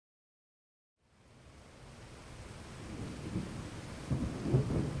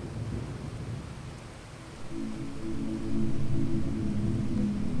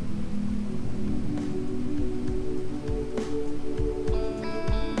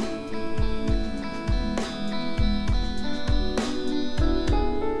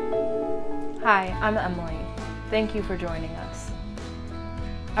Hi, I'm Emily. Thank you for joining us.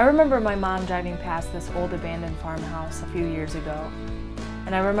 I remember my mom driving past this old abandoned farmhouse a few years ago,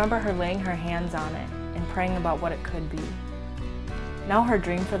 and I remember her laying her hands on it and praying about what it could be. Now her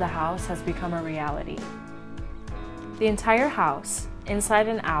dream for the house has become a reality. The entire house, inside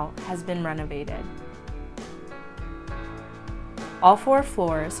and out, has been renovated. All 4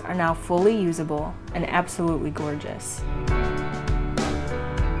 floors are now fully usable and absolutely gorgeous.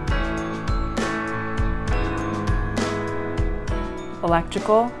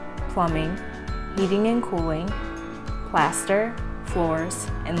 Electrical, plumbing, heating and cooling, plaster, floors,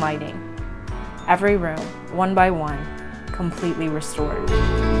 and lighting. Every room, one by one, completely restored.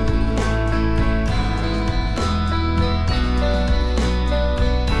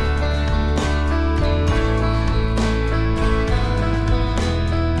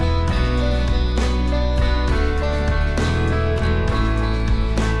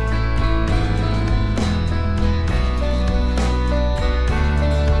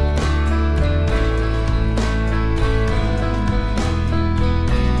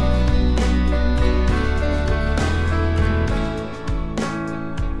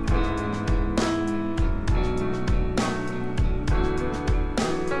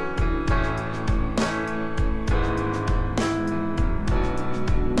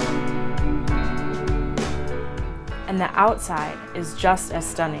 And the outside is just as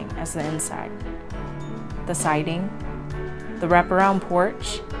stunning as the inside. The siding, the wraparound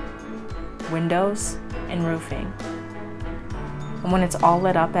porch, windows, and roofing. And when it's all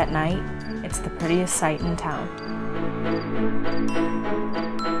lit up at night, it's the prettiest sight in town.